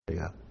There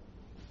you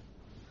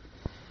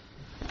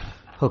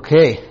go.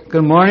 Okay,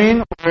 good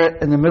morning. We're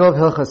in the middle of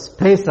Hilchos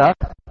Pesach,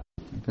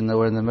 even though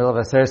we're in the middle of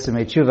Aseret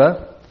Simei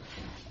Tshuva,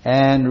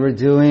 and we're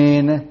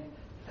doing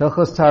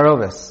Hilchos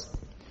Tarovis.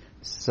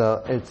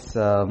 So it's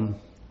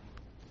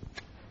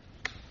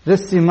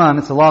this siman.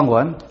 It's a long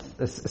one.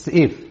 This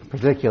seif in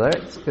particular.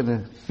 It's going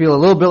to feel a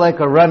little bit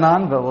like a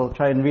run-on, but we'll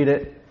try and read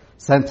it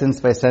sentence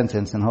by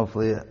sentence, and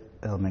hopefully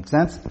it'll make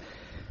sense.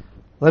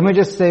 Let me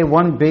just say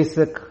one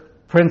basic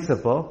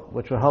principle,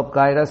 which will help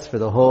guide us for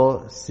the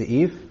whole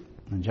seif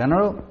in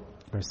general,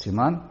 or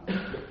siman.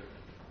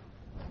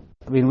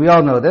 I mean, we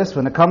all know this.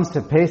 When it comes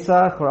to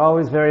Pesach, we're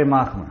always very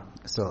machmer.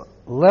 So,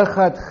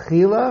 lechat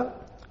chila,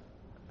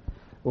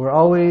 we're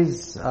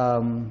always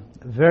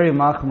very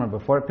machmer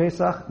before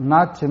Pesach,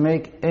 not to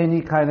make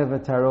any kind of a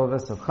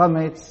tarovis of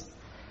chametz.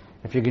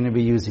 If you're going to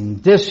be using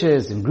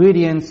dishes,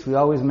 ingredients, we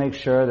always make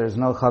sure there's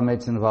no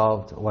chametz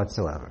involved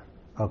whatsoever.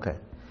 Okay.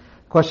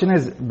 Question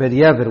is,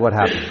 b'diavad, what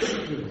happens?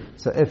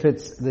 So if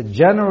it's the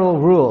general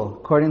rule,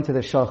 according to the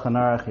Shulchan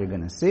Aruch, you're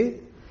going to see,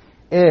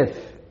 if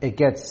it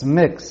gets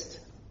mixed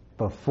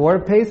before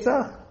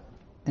Pesach,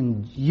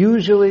 and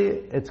usually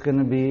it's going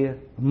to be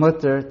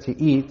mutter to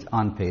eat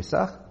on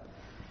Pesach.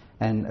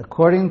 And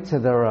according to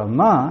the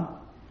Ramah,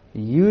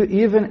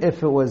 even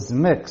if it was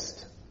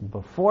mixed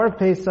before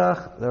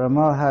Pesach, the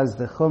Ramah has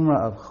the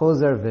chumrah of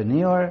chozer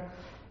v'nior.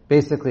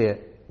 Basically,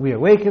 it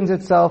reawakens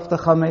itself, the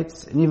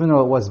chametz, and even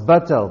though it was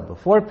batel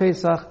before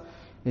Pesach,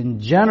 in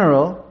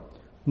general,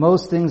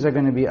 most things are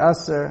going to be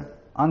aser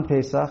on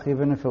Pesach,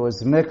 even if it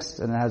was mixed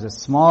and it has a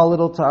small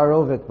little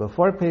ta'arovit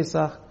before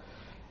Pesach,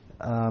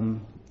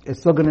 it's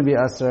still going to be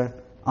aser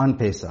on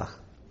Pesach.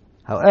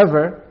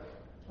 However,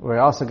 where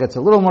it also gets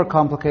a little more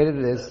complicated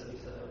is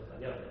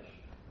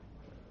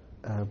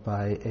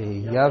by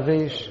a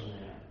yavish.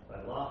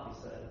 By law,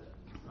 he said,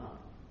 no.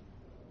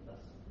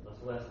 That's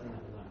the last thing I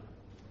learned.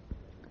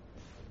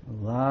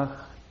 Lach,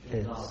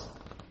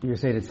 you're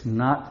saying it's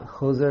not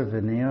chozer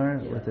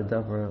v'neor with the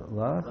davar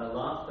lach? By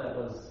law, that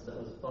was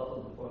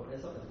bottled before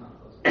Pesach, it's not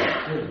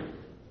chozer.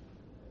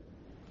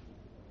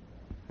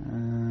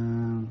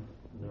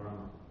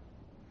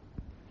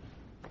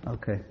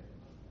 Okay.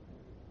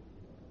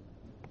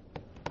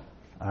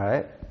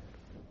 Alright.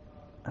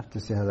 I have to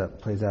see how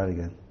that plays out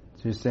again.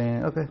 So you're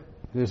saying, okay.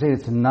 You're saying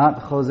it's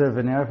not chozer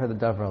v'neor for the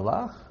davar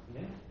lach?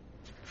 Yeah.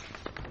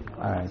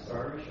 Alright.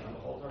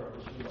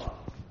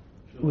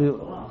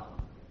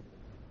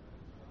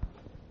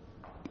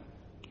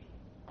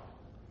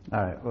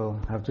 Alright, we'll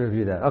have to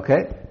review that.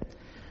 Okay.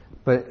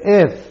 But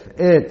if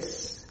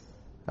it's,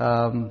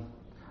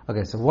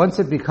 okay, so once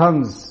it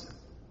becomes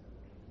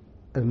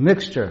a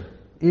mixture,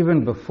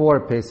 even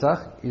before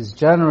Pesach, is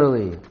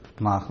generally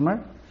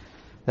machmer,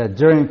 that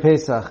during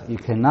Pesach you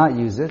cannot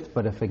use it,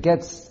 but if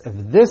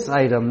this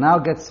item now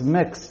gets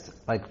mixed,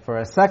 like for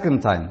a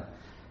second time,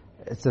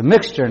 it's a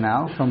mixture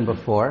now from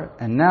before,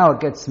 and now it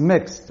gets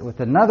mixed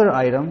with another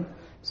item,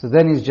 so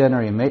then he's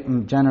generally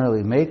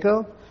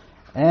meko,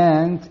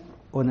 and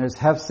when there's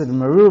hefsid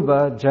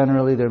meruba,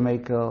 generally they're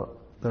meko,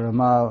 the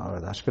Ramah or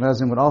the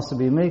Ashkenazim would also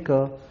be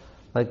meko,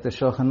 like the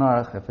Shulchan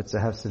Aruch, if it's a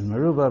hefsid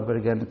meruba, but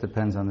again, it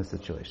depends on the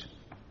situation.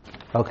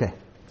 Okay,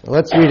 so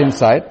let's read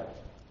inside.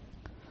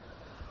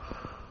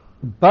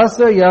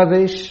 Basar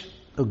yavish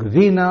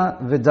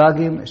ugvina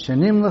v'dagim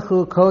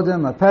shenimlechu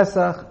kodem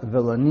ha-pesach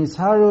v'lo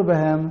nizharu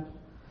behem.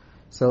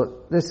 So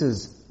this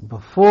is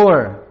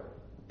before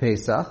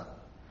Pesach,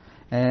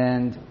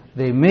 and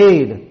they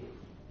made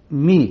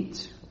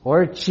meat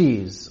or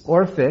cheese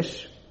or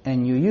fish,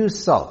 and you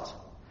used salt.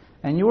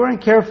 And you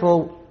weren't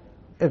careful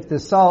if the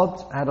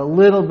salt had a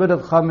little bit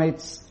of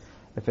chametz,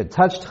 if it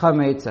touched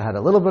chametz, it had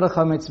a little bit of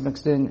chametz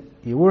mixed in,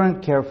 you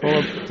weren't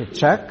careful to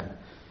check.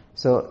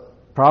 So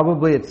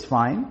probably it's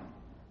fine,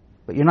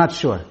 but you're not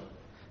sure.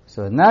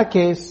 So in that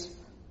case,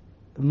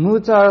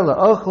 mutar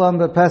la'ochlam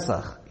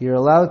bePesach. You're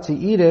allowed to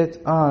eat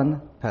it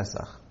on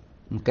Pesach.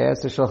 Okay,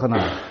 that's the Shulchan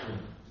Aruch.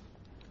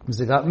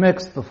 Because it got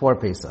mixed before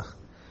Pesach.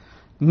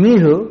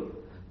 Mihu,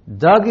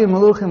 dagim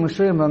meluchim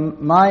mushurim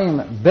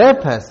mayim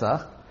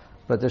bePesach,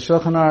 but the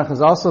Shulchan Aruch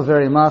is also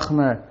very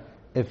machmer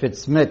if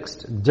it's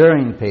mixed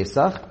during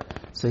Pesach.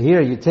 So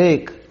here you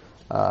take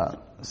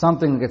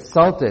something that gets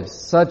salted,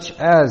 such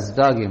as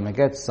dagim, it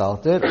gets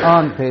salted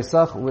on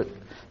Pesach.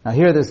 Now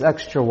here there's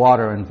extra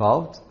water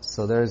involved,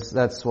 so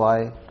that's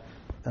why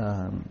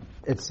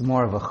it's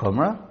more of a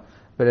chumrah.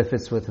 But if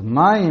it's with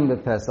mayim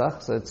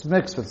bePesach, so it's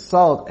mixed with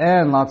salt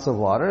and lots of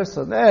water,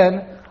 so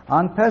then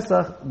on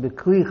Pesach,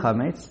 b'kli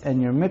chametz, and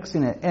you're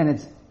mixing it, and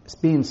it's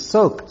being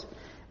soaked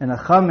in a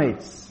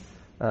chametz,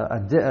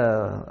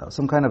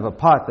 some kind of a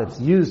pot that's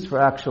used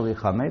for actually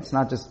chametz,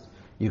 not just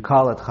you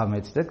call it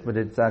chametz stick, but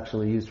it's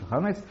actually used for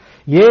chametz.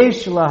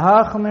 Yesh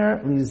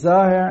lahachmer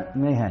lizaher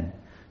mehen.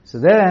 So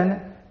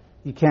then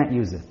you can't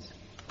use it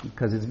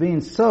because it's being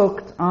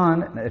soaked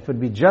on. If it would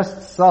be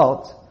just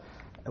salt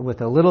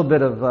with a little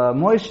bit of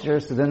moisture,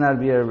 so then that'd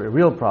be a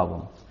real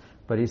problem.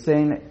 But he's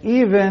saying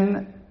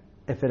even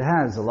if it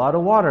has a lot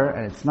of water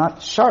and it's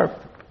not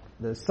sharp,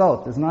 the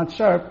salt is not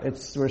sharp,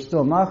 we're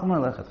still machmer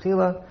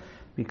lechatchila.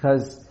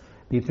 because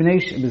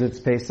it's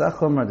Pesach,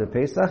 Chumrah de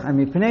Pesach, and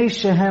Mipnei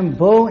Shehem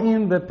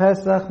Bo'im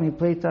BePesach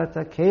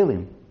Mipleitata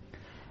Kelim.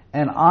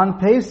 And on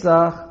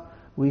Pesach,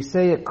 we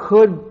say it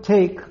could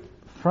take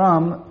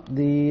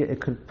it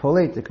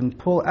can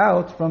pull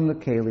out from the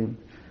Kelim.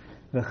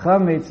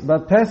 V'chametz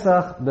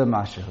BaPesach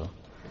BeMashehu.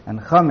 And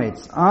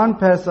chametz on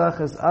Pesach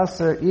is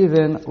aser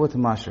even with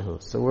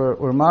mashehu. So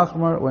we're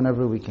machmar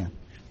whenever we can.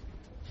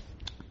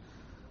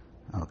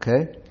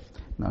 Okay?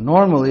 Now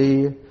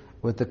normally,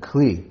 with the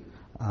kli,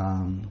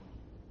 one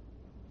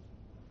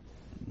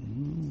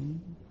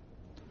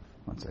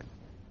second.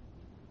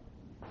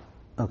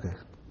 Okay.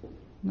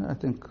 No, I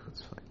think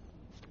it's fine.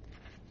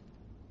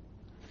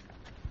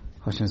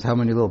 Question is how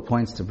many little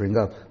points to bring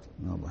up?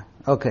 No boy.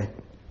 Okay.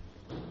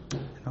 You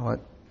know what?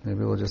 Maybe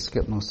we'll just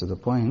skip most of the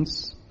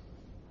points.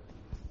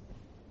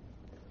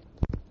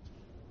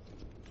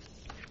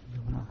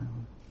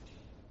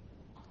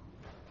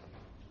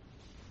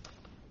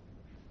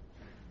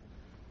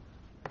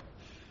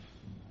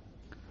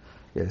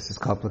 Yeah, this is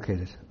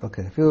complicated.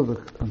 Okay,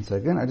 one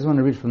second. I just want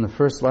to read from the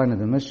first line of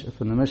the Mishnah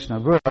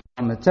Berurah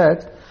on the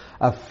Tet.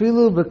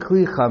 Afilu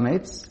b'kli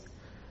chametz.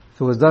 If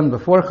it was done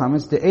before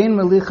chametz, de'ein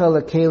melicha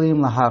lekelim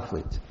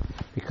lahaflit.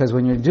 Because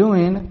when you're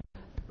doing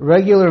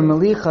regular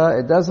melicha,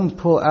 it doesn't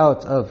pull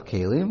out of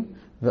kelim.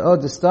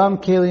 Ve'od destam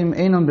kelim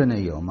einam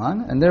b'nei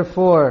yoman. And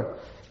therefore,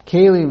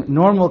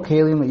 normal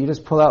kelim that you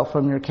just pull out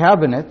from your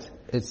cabinet,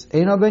 it's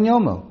einam ben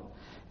yomo.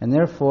 And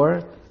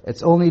therefore,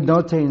 it's only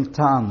notein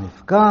ta'am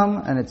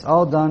nifgam, and it's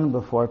all done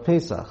before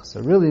Pesach. So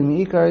really,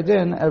 mi'ikar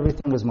din,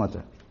 everything was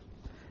mutter.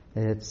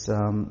 It's,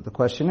 the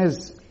question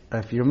is,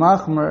 if you're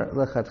machmer,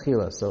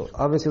 lechatchila. So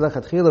obviously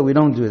lechatchila, we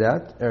don't do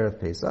that, erev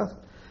Pesach.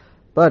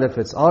 But if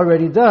it's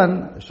already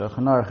done, the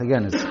Shulchan Aruch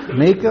again is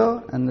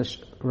mekel, and the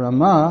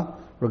Ramah,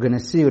 we're going to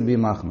see, would be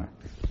machmer.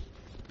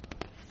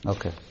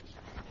 Okay.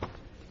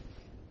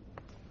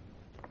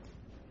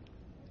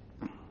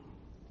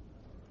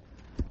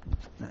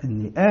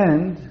 In the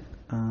end,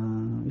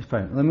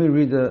 fine. Let me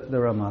read the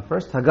Ramah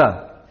first.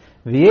 Haga.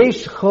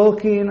 V'yesh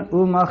cholkin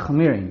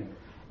u'machmirin.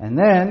 And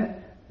then,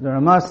 the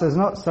Ramah says,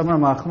 no, some are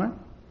machmir.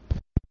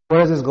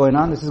 Where is this going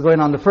on? This is going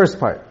on the first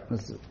part.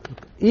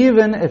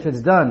 Even if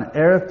it's done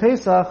erev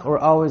Pesach, we're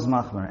always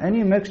machmir.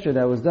 Any mixture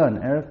that was done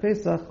erev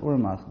Pesach, we're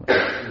machmir.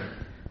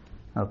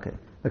 Okay.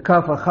 The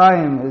Kaf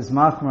Chaim is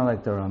machmir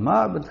like the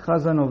Ramah, but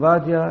Chazan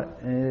Ovadia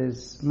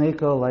is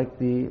mekel like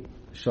the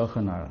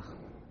Shulchan Aruch.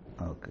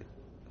 Okay.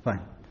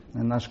 Fine.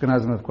 And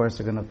Ashkenazim, of course,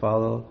 are going to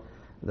follow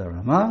the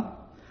Ramah.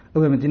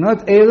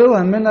 ובמדינות אלו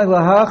המנהג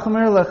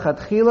להחמיר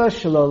לכתחילה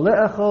שלא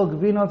לאכול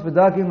גבינות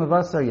ודגים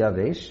ובשר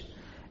יבש.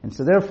 And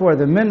so therefore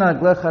the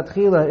minhag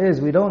lechatchila is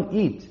we don't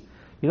eat.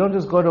 You don't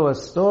just go to a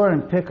store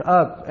and pick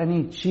up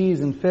any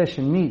cheese and fish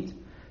and meat.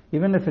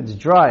 Even if it's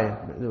dry,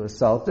 it was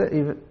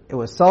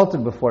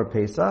salted before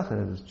Pesach,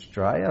 and it's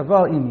dry.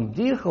 Aval im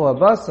yidichu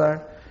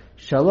abasar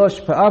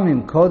shalosh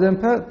pa'amim kodem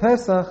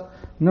Pesach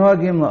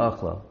noagim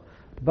la'achlo.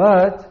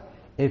 But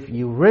if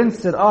you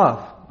rinse it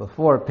off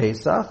before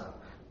Pesach,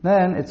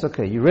 then it's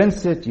okay. You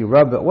rinse it, you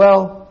rub it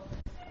well,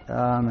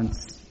 and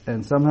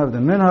somehow the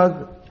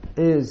minhag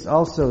is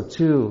also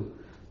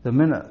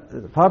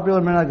the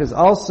popular minhag is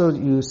also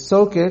you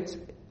soak it,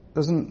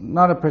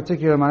 not a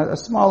particular amount, a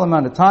small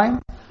amount of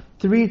time,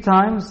 3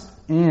 times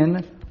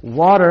in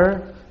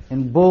water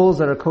in bowls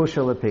that are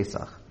kosher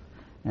lePesach.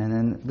 And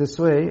then this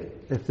way,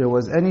 if there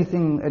was any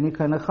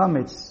kind of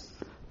chametz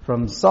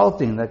from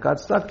salting that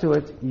got stuck to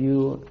it,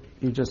 you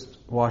just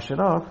wash it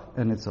off,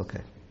 and it's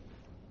okay.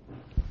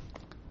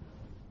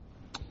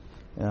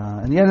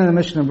 In the end of the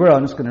Mishnah Berurah,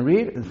 I'm just going to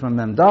read from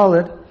Mem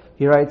Daled.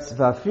 He writes,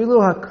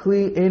 "Va'afilu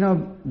hakli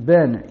eno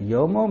ben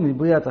yomo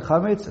mibliat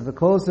hachametz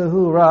v'kol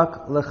zehu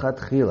rak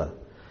lechatchila."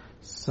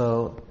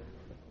 So,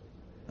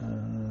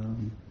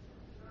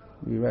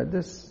 we read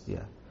this,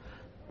 yeah.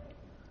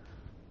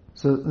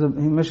 So the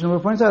Mishnah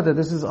Berurah points out that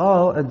this is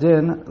all a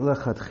din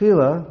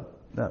lechatchila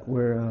that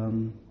we're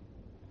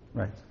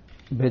right.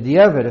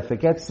 B'diavad, if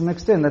it gets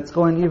mixed in, that's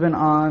going even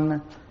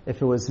on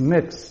if it was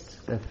mixed.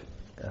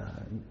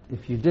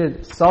 If you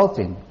did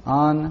salting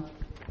on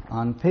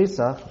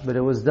Pesach, but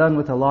it was done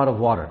with a lot of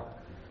water,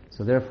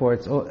 so therefore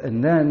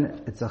and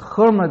then it's a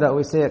churma that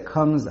we say it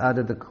comes out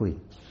of the kli.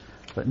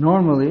 But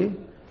normally,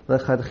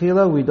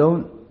 l'chadchila we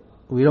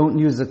don't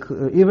use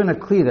even a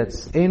kli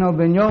that's eino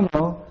ben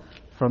yomo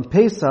from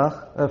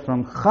Pesach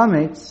from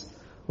chametz.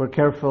 We're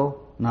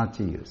careful not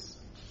to use.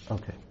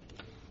 Okay.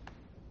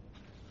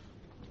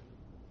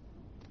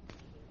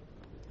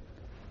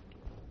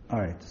 All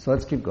right, so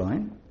let's keep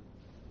going.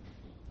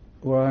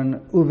 We're on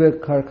uve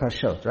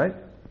karkashot, right?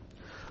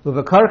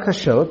 Uve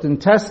karkashot,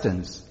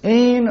 intestines.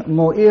 Ein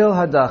mo'il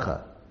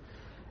hadacha.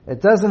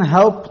 It doesn't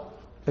help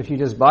if you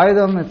just buy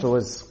them, if it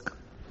was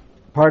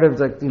part of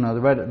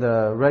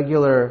the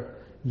regular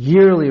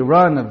yearly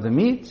run of the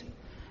meat,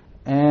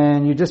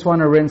 and you just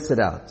want to rinse it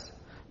out.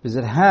 Because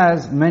it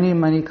has many,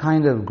 many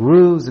kind of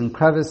grooves and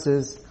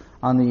crevices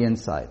on the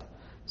inside.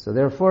 So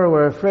therefore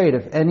we're afraid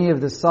if any of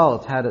the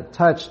salt had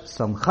touched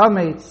some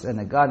chametz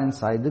and it got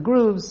inside the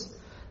grooves,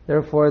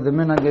 Therefore, the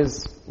minhag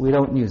is we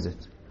don't use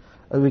it.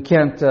 We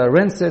can't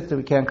rinse it,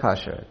 we can't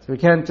kosher it. We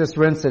can't just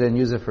rinse it and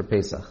use it for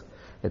Pesach.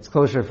 It's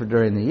kosher for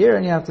during the year,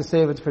 and you have to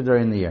save it for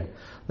during the year.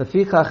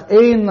 Lefichach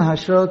ein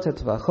hashrot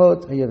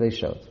etvachot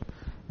hayaveshot.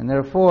 And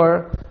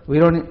therefore, we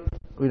don't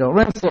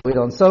rinse it, we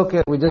don't soak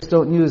it, we just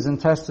don't use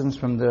intestines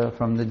from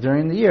the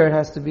during the year. It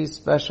has to be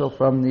special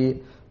from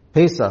the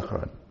Pesach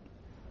run.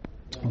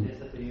 Is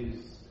that they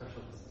use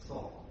special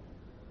salt?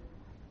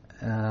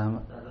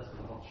 That's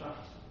called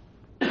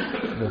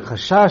chashash. The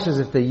chashash is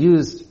if they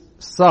used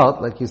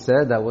salt, like you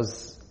said,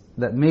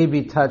 that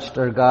maybe touched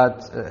or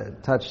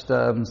touched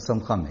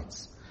some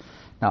chametz.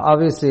 Now,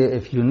 obviously,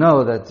 if you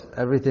know that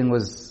everything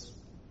was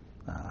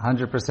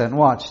 100%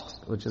 watched,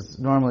 which is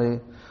normally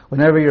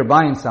whenever you're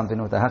buying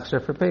something with a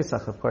hechsher for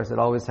Pesach, of course, they're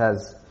always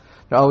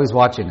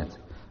watching it.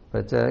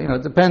 But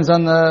it depends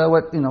on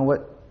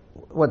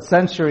what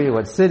century,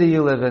 what city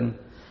you live in,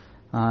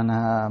 on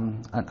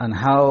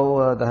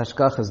how the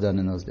hashkach is done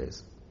in those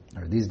days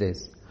or these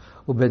days.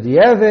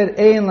 Ubediavad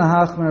ein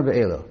lahachmer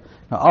be'elo.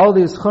 Now, all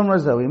these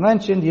chumras that we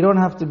mentioned, you don't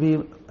have to be,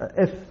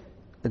 if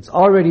it's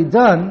already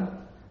done,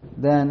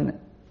 then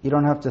you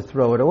don't have to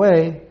throw it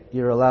away.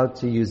 You're allowed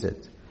to use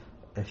it.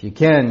 If you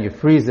can, you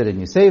freeze it and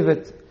you save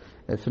it.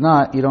 If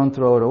not, you don't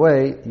throw it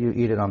away, you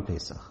eat it on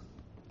Pesach.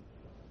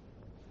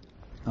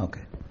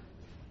 Okay.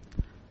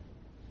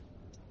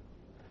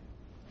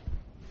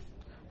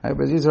 Right,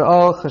 but these are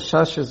all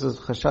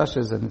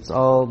chashashes, and it's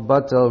all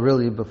batel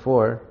really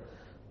before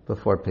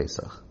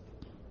Pesach.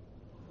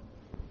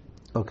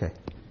 Okay.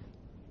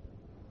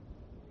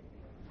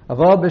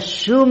 Aval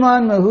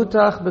b'shuman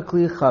mehutach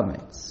b'kli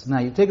chametz. Now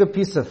you take a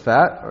piece of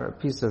fat, or a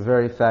piece of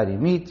very fatty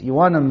meat, you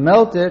want to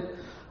melt it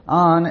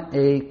on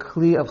a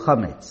kli of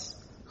chametz.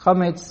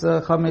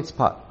 Chametz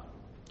pot.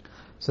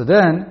 So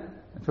then,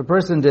 if a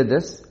person did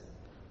this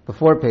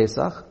before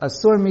Pesach,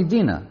 asur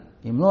midina.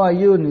 Im lo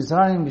ayu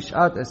nizharim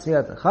b'shat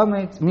asiyat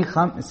chametz,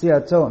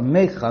 asiyato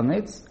me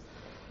chametz,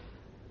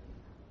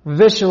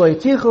 v'shelo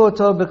yitichu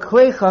oto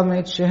b'klei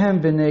chametz shehem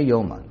b'nei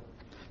yoman.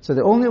 So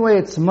the only way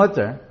it's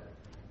mutter,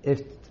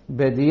 if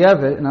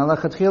b'diavad, in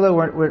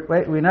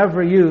Alachatchila, we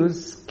never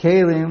use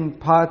kalim,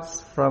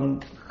 pots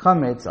from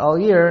chametz all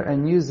year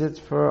and use it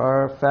for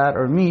our fat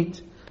or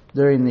meat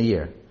during the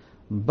year.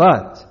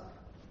 But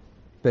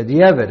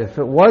b'diavad, if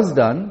it was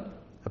done,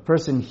 a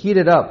person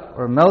heated up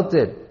or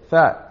melted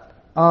fat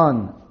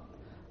on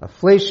a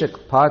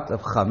fleshik pot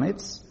of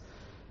chametz,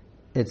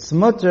 it's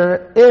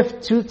mutter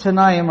if two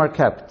tanaim are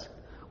kept.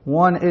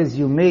 One is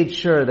you made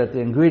sure that the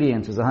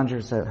ingredient is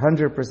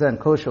 100%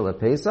 kosher at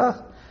Pesach.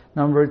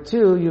 Number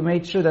two, you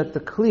made sure that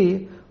the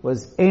kli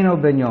was eino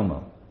ben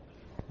yomo.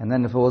 And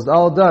then if it was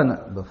all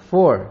done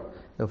before,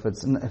 if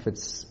it's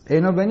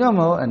eino ben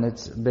yomo and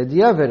it's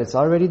b'diavad, it's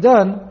already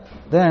done,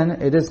 then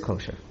it is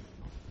kosher.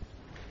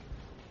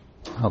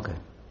 Okay.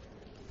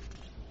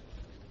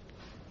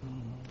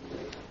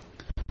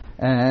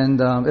 And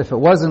if you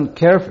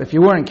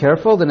weren't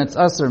careful, then it's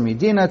asur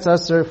midina. It's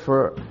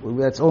asur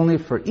that's only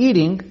for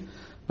eating,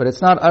 but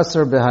it's not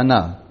asur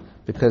behana,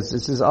 because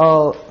this is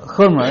all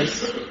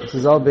chumras. This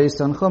is all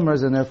based on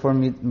chumras, and therefore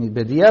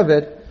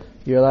b'diavad,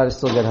 you're allowed to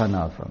still get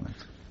hana from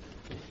it.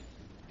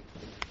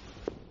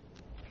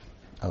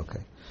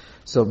 Okay,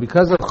 so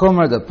because of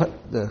chumra,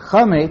 the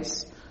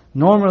chametz,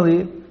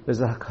 normally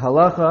there's a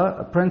halacha,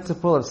 a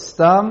principle of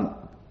stam.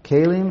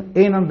 Kalim,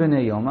 einam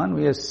b'nei yoman.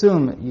 We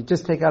assume you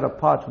just take out a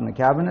pot from the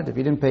cabinet. If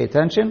you didn't pay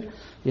attention,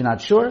 you're not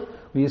sure.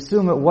 We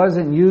assume it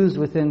wasn't used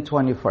within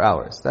 24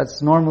 hours.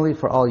 That's normally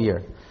for all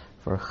year.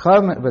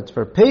 But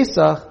for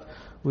Pesach,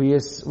 we're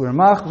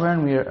machmer,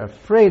 and we're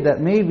afraid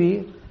that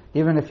maybe,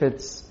 even if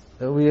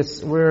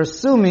we're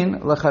assuming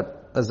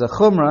as a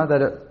chumrah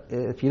that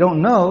if you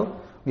don't know,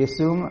 we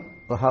assume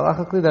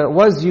halachically that it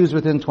was used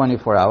within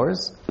 24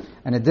 hours,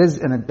 and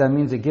that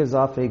means it gives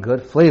off a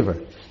good flavor.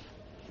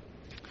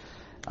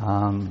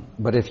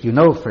 But if you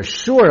know for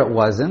sure it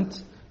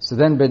wasn't, so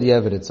then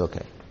b'diavad it's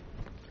okay.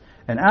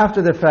 And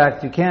after the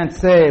fact, you can't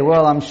say,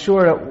 well, I'm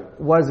sure it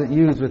wasn't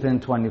used within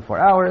 24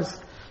 hours.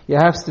 You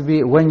have to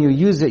be, when you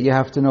use it, you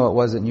have to know it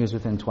wasn't used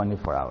within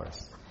 24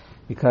 hours.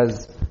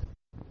 Because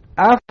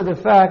after the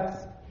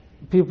fact,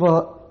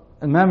 people's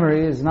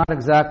memory is not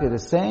exactly the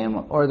same,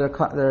 or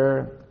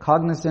their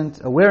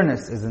cognizant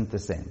awareness isn't the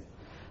same.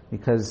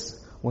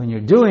 Because when you're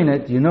doing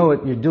it, you know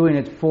you're doing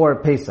it for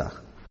Pesach.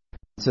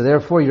 So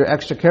therefore, you're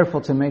extra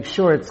careful to make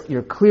sure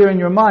you're clear in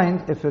your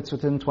mind if it's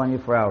within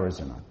 24 hours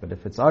or not. But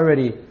if it's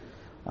already,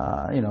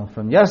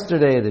 from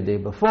yesterday, the day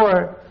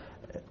before,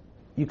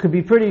 you could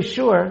be pretty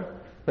sure,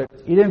 but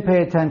you didn't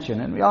pay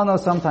attention. And we all know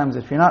sometimes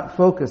if you're not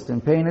focused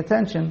and paying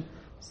attention,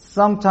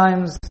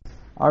 sometimes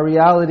our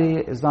reality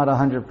is not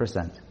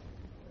 100%.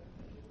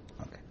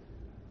 Okay.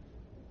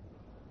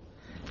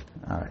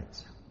 All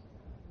right.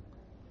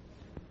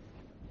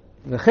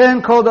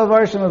 V'chen kol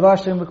davar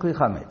shemavashim b'kli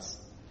chametz.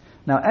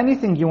 Now,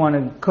 anything you want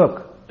to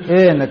cook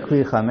in a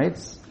kli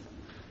chametz,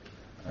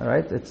 all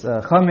right, it's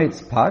a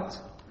chametz pot.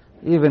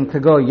 Even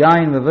could go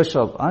yain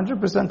mevushal,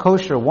 100%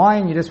 kosher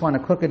wine. You just want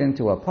to cook it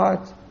into a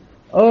pot.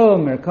 Oh,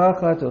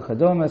 merkachat or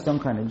chadoma, some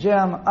kind of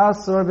jam,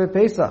 asor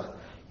bePesach.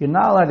 You're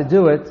not allowed to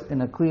do it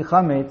in a kli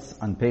chametz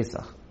on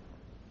Pesach.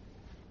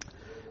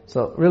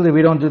 So really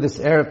we don't do this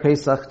Erev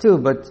Pesach too,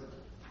 but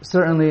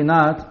certainly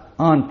not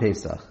on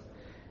Pesach.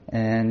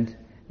 And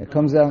it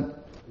comes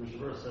out... Mishnah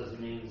Berurah says it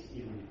means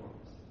even before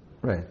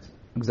Pesach. Right,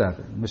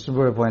 exactly. Mishnah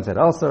Berurah points out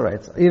also,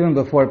 right, so even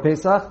before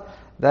Pesach,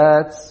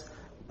 that's...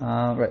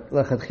 right,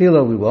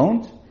 lechatchila we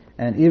won't.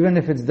 And even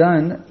if it's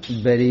done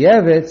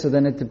b'diavad, so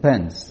then it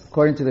depends.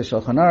 According to the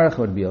Shulchan Aruch, it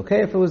would be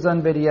okay if it was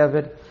done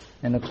b'diavad.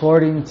 And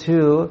according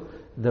to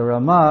the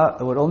Ramah,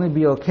 it would only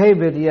be okay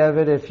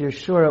b'diavad if you're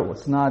sure it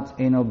was not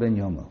Eino ben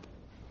Yomo.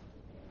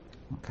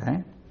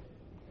 Okay?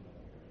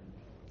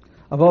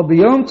 Aval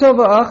b'yom tov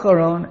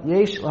ha'acharon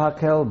yesh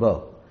lahakel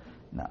bo.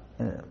 Now,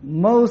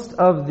 most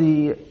of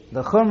the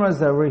chumras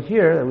that were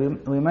here,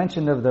 that we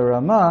mentioned of the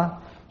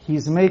Ramah,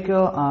 he's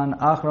mekel on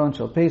Acharon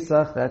Shel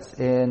Pesach, that's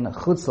in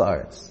Chutz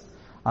La'aretz.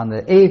 On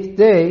the 8th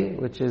day,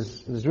 which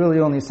is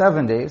really only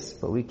 7 days,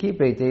 but we keep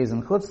 8 days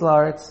in Chutz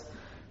La'aretz,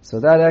 so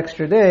that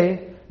extra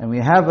day, and we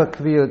have a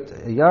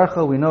Kviyut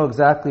Yarcha, we know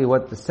exactly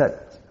what the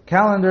set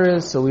calendar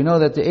is, so we know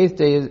that the 8th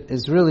day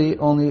is really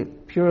only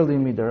purely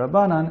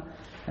Midarabanan,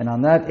 and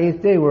on that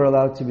 8th day we're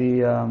allowed to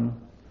be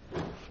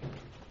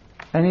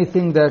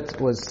anything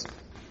that was,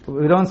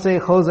 we don't say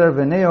Chozer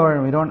V'Neor,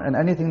 and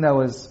anything that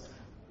was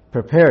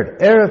prepared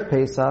Erev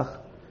Pesach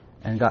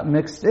and got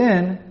mixed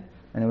in,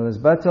 and it was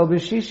Batel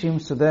B'Shishim,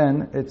 so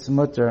then it's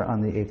mutter on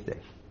the 8th day.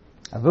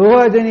 Avuhu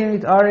adeni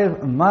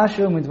nitarev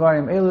mashu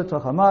midvarim elu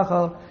toch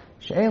hamachal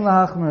she'en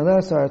lahachmir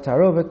lesar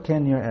tarovet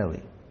ken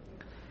yir'eli.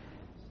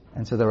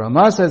 And so the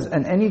Ramah says,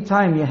 and any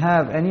time you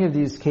have any of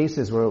these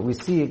cases where we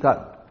see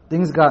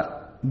things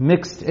got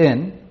mixed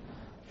in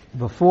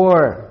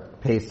before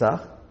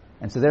Pesach,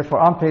 and so therefore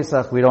on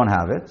Pesach we don't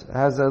have it. It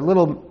has a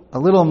little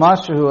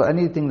mashu,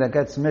 anything that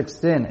gets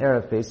mixed in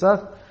Erev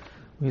Pesach.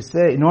 We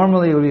say,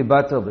 normally it would be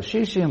Batel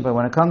B'Shishim, but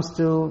when it comes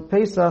to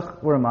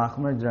Pesach, we're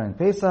Machmer during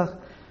Pesach.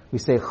 We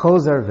say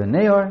Chozer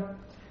V'Neor.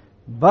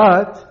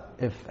 But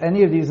if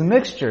any of these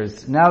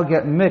mixtures now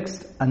get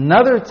mixed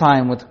another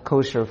time with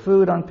kosher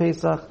food on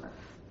Pesach,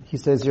 he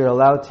says you're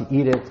allowed to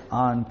eat it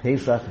on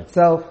Pesach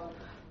itself.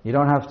 You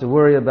don't have to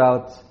worry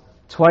about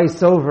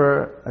twice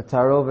over a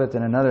tarovet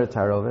and another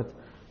tarovet,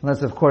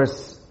 unless of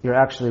course you're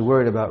actually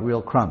worried about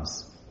real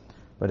crumbs.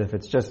 But if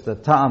it's just a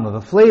ta'am of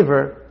a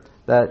flavor,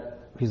 that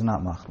he's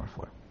not machmir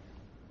for.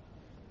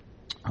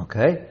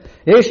 Okay.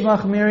 Yesh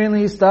machmirin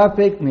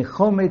listapek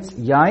michometz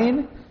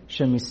yain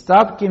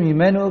shemistapkim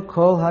mimenu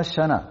kol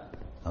hashana.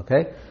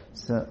 Okay.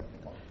 So,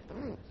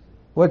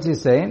 what's he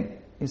saying?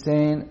 He's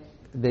saying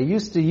they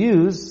used to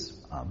use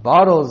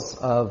bottles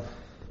of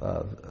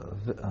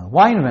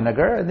wine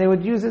vinegar, and they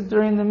would use it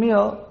during the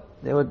meal.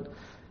 They would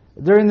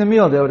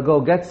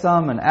go get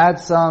some and add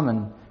some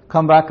and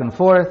come back and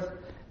forth.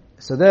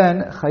 So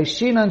then,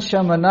 chayshinan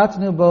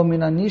shamanatnu bo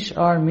mina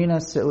nishar mina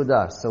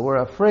seudah. So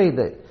we're afraid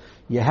that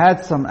you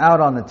had some out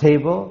on the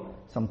table,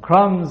 some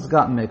crumbs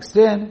got mixed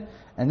in,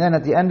 and then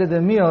at the end of the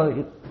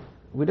meal,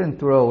 we didn't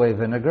throw away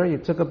vinegar. You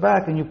took it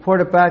back and you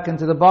poured it back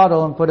into the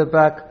bottle and put it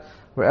back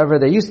wherever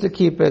they used to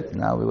keep it.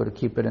 Now we would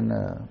keep it in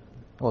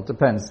it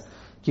depends.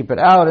 Keep it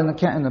out in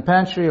the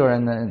pantry or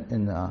in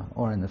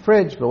the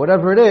fridge, but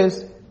whatever it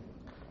is.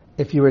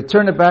 If you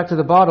return it back to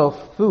the bottle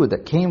of food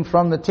that came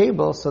from the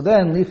table, so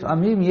then lif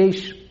amim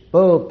yesh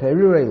bo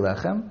perurei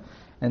lechem,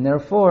 and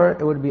therefore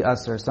it would be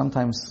aser.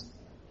 Sometimes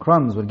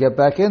crumbs would get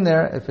back in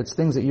there if it's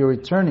things that you're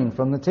returning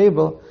from the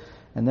table,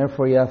 and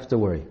therefore you have to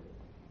worry.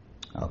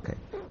 Okay.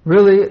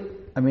 Really,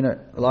 a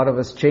lot of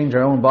us change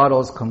our own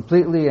bottles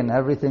completely and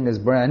everything is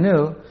brand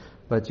new,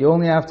 but you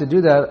only have to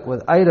do that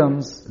with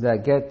items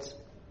that get,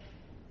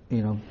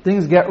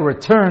 things get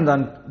returned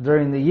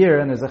during the year,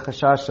 and there's a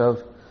chashash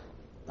of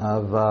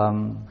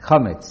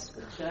chametz,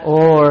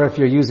 or if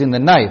you're using the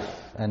knife,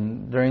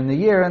 and during the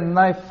year, and the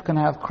knife can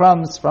have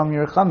crumbs from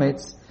your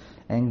chametz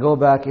and go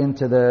back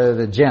into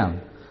the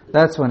jam.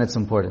 That's when it's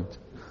important.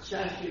 The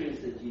chash here is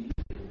that you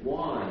use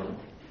wine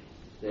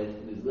that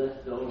was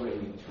left over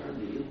and you turn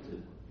it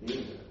into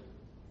vinegar.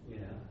 Yeah.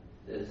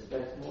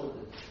 That's more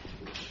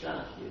the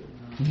chash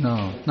here.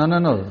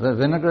 No. The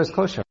vinegar is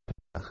kosher.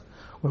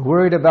 We're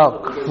worried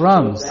about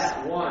crumbs.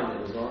 That wine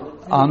that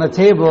was on the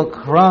table,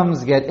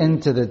 crumbs get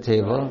into the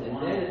table,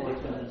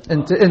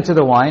 into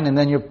the wine, and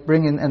then you're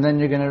going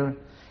to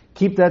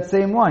keep that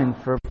same wine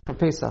for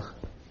Pesach.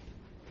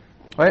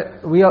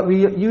 Right? We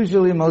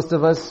usually, most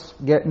of us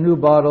get new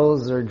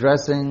bottles or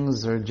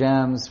dressings or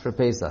jams for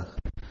Pesach.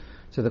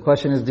 So the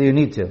question is, do you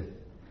need to?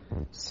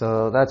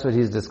 So that's what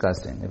he's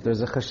discussing. If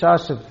there's a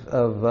chashash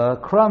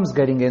of crumbs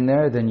getting in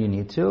there, then you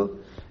need to.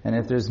 And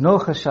if there's no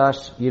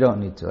chashash, you don't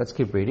need to. Let's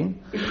keep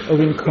reading. Now,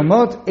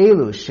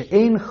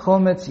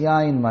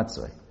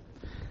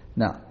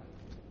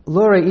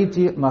 lo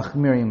re'iti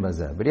machmirim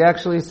bazeh. But he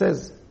actually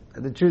says,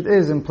 the truth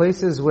is, in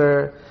places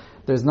where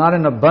there's not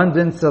an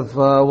abundance of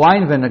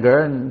wine vinegar,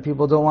 and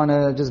people don't want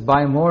to just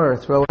buy more or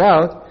throw it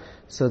out,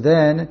 so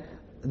then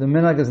the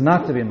minhag is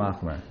not to be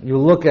machmir. You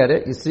look at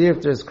it, you see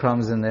if there's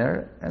crumbs in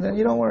there, and then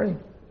you don't worry.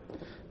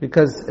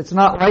 because it's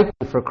not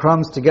likely for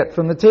crumbs to get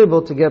from the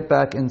table to get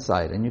back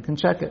inside, and you can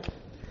check it.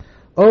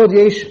 Od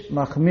yesh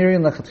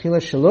machmirin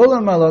lechatchila shelo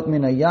lamalot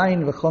min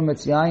hayayin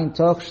v'chometz yayin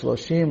toch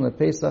 30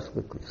 lepesach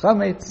v'kli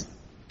chametz.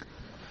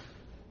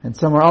 And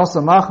some are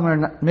also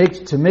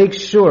machmir to make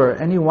sure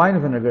any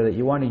wine vinegar that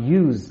you want to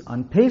use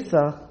on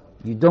Pesach,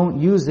 you don't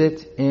use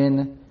it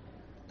in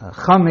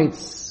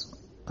chametz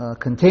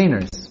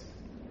containers,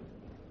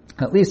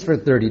 at least for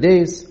 30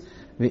 days.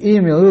 And if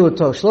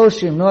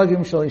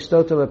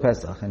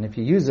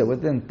you use it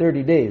within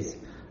 30 days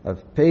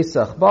of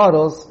Pesach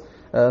bottles,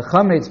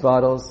 chametz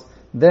bottles,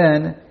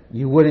 then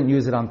you wouldn't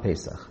use it on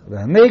Pesach.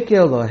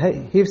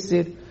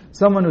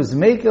 Someone who's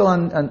mekel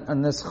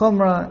on this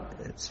chumrah,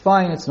 it's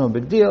fine, it's no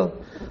big deal.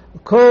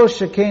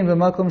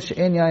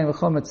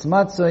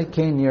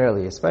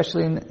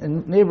 Especially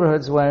in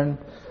neighborhoods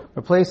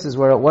or places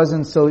where it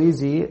wasn't so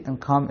easy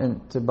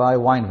to buy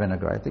wine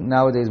vinegar. I think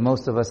nowadays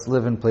most of us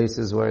live in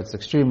places where it's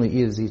extremely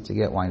easy to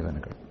get wine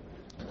vinegar.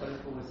 But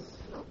if it was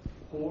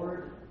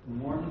poured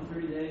more than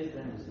 30 days,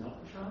 then there's no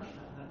trash?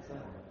 How's that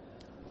work?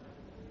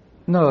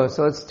 No,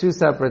 so it's two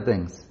separate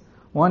things.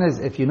 One is,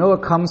 if you know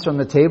it comes from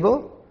the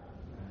table,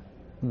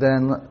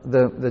 then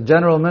the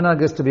general minhag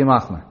is to be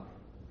machmer,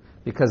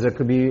 because there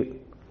could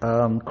be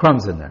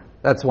crumbs in there.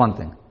 That's one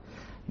thing.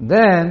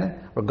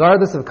 Then,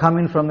 regardless of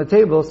coming from the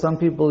table, some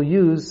people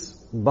use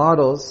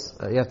bottles.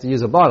 You have to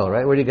use a bottle,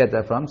 right? Where do you get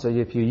that from? So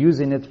if you're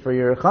using it for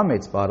your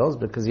chametz bottles,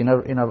 because you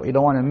don't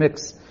want to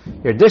mix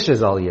your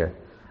dishes all year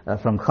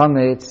from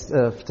chametz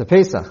to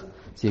Pesach,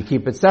 so you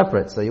keep it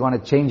separate. So you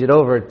want to change it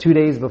over 2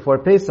 days before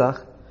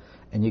Pesach,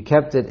 and you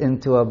kept it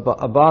into a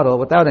bottle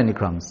without any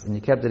crumbs, and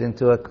you kept it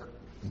into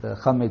the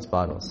chametz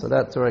bottle. So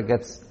that's where it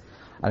gets,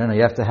 I don't know,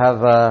 you have to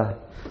have,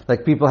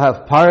 like people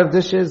have par of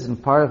dishes and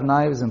par of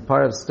knives and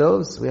par of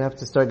stoves. We have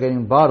to start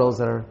getting bottles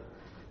that are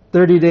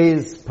 30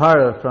 days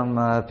par from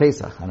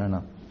Pesach. I don't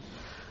know.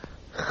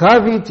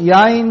 Chavit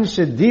yain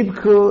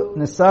shedibku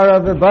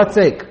nesara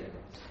bebatzek.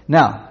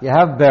 Now, you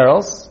have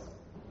barrels,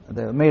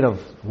 they're made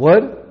of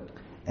wood,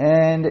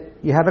 and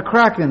you have a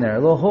crack in there, a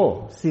little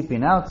hole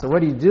seeping out. So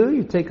what do?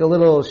 You take a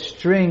little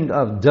string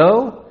of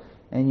dough,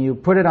 and you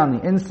put it on the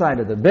inside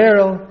of the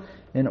barrel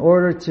in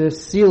order to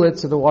seal it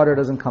so the water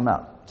doesn't come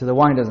out, so the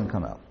wine doesn't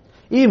come out.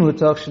 If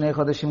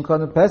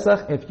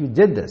you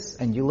did this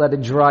and you let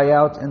it dry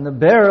out in the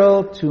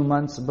barrel 2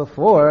 months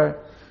before,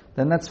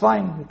 then that's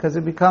fine, because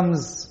it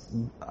becomes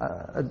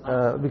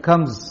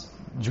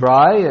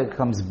dry, it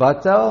becomes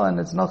batel, and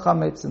it's no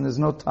chametz, and there's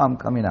no tam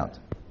coming out.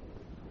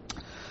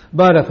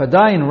 But if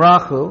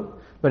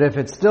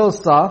it's still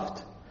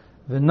soft,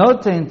 then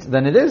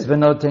it is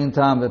v'notein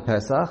tam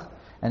v'pesach.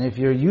 And if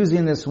you're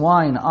using this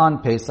wine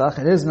on Pesach,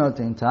 it is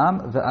notein tam,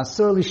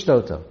 ve'asur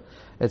lishtoto.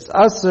 It's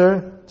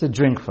asur to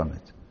drink from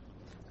it.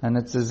 And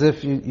it's as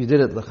if you did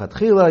it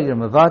lechatchila, you're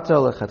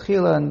mevato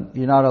lechatchila, and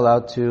you're not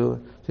allowed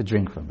to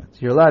drink from it.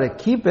 You're allowed to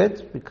keep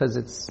it, because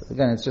it's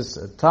just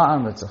a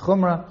ta'am, it's a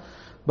chumrah,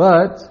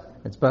 but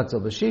it's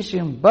batel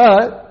b'shishim,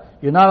 but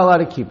you're not allowed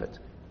to keep it.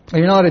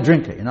 You're not allowed to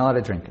drink it, you're not allowed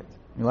to drink it.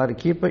 You're allowed to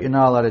keep it, you're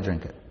not allowed to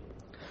drink it.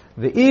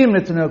 Ve'im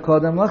nitnu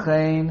kodem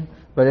lachein,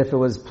 but if it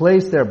was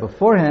placed there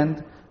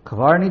beforehand,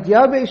 kavar nit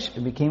yabesh,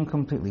 it became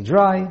completely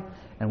dry,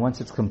 and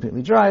once it's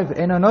completely dry,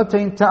 ve'eno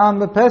notein ta'am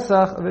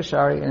b'pesach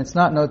v'shari, and it's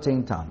not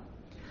notein ta'am.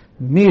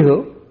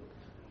 Mihu,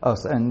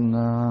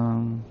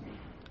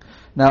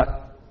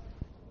 now,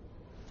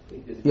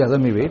 yeah, let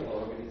me read.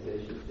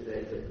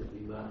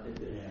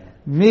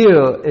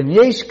 Mihu, in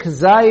yesh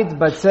kazayit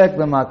batzek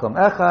l'makom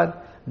echad,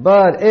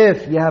 but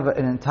if you have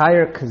an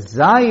entire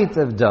kazayit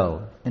of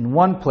dough in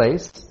one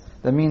place,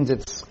 that means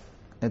it's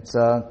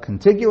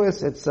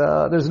contiguous,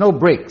 there's no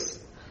breaks.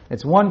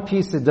 It's one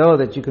piece of dough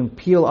that you can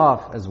peel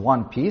off as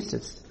one piece.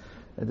 If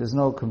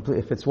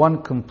it's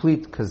one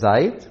complete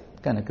kazayit,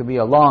 again, it could be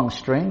a long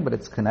string, but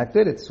it's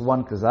connected, it's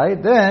one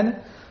kazayit,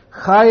 then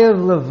chayev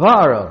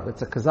levaro,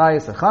 it's a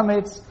kazayis a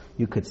chametz,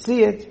 you could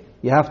see it,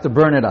 you have to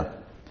burn it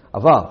up.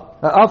 Aval,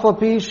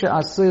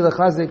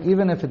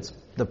 even if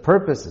the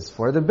purpose is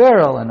for the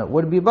barrel, and it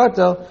would be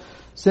batel,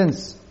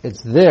 since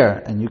it's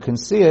there and you can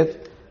see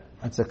it,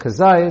 it's a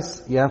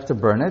kazayis, you have to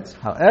burn it.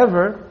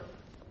 However,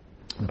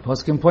 the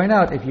poskim point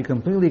out, if you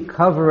completely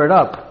cover it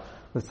up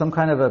with some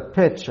kind of a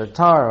pitch or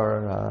tar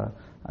or,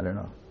 I don't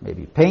know,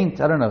 maybe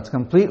paint, I don't know, it's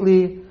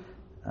completely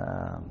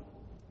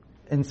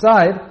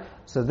inside,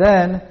 so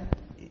then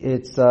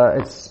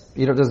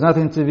there's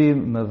nothing to be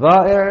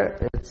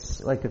meva'er,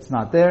 it's like it's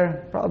not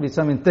there, probably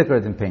something thicker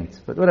than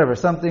paint, but whatever,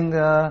 some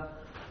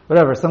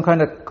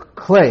kind of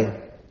clay,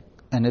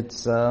 and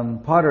it's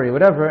pottery,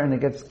 whatever, and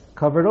it gets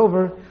covered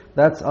over,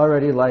 that's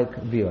already like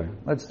biur.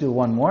 Let's do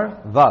one more.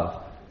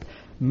 Vav.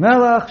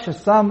 Melach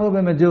shesamu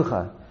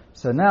b'meducha.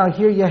 So now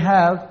here you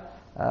have,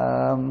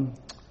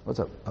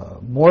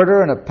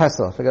 mortar and a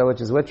pestle. I forgot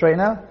which is which right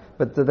now.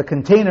 But the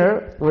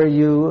container where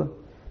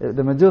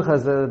the meducha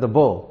is the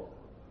bowl.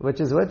 Which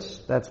is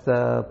which? That's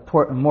the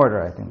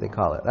mortar, I think they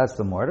call it. That's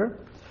the mortar.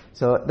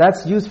 So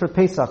that's used for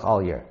Pesach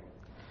all year.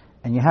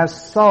 And you have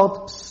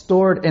salt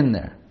stored in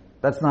there.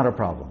 That's not a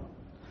problem.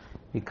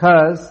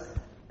 Because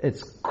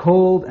it's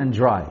cold and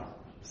dry.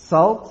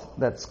 Salt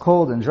that's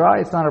cold and dry,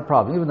 it's not a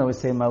problem. Even though we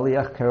say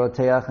maliach,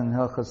 karoteach, and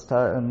hilchos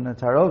and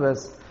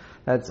taroves,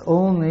 that's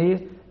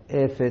only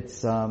if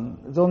it's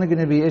only going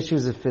to be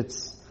issues if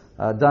it's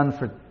done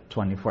for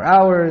 24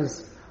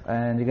 hours,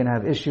 and you're going to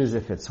have issues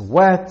if it's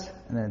wet,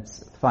 and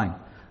it's fine.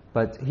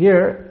 But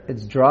here,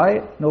 it's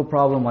dry, no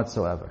problem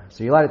whatsoever.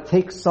 So you're allowed to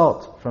take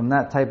salt from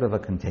that type of a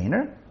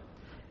container,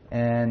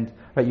 and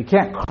you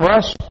can't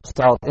crush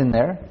salt in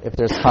there if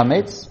there's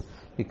chametz,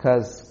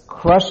 because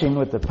crushing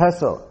with the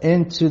pestle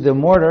into the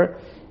mortar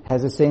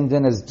has the same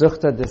din as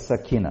duchta de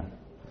sakina,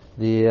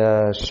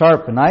 the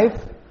sharp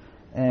knife,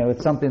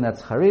 with something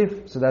that's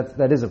harif, so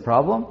that is a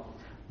problem.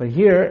 But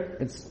here,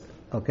 it's,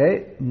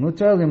 okay,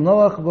 mutar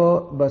limloach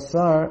bo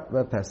basar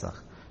v'pesach.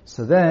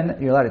 So then,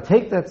 you're allowed to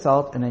take that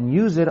salt and then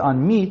use it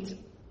on meat,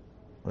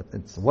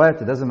 it's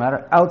wet, it doesn't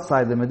matter,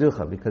 outside the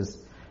meducha, because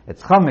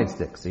it's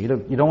chametzik, so you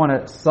don't want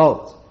to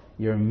salt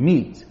your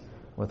meat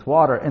with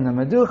water in the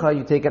meducha,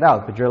 you take it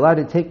out, but you're allowed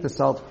to take the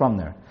salt from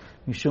there.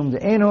 Mishum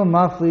de'eno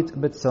maflit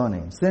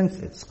betzone. Since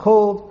it's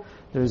cold,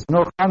 there's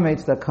no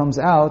chametz that comes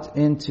out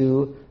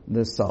into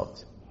the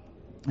salt.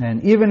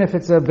 And even if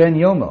it's a ben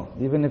yomo,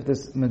 even if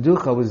this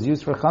meducha was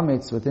used for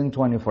chametz within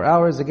 24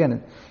 hours,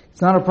 again,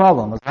 it's not a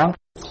problem. As long as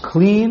it's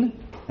clean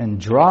and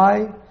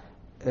dry,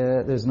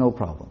 there's no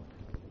problem.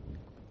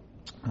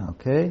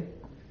 Okay.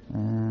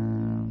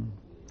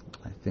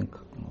 I think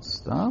we'll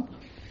stop.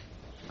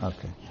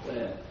 Okay.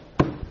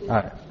 All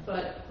right.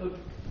 But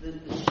the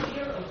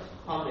share of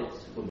chametz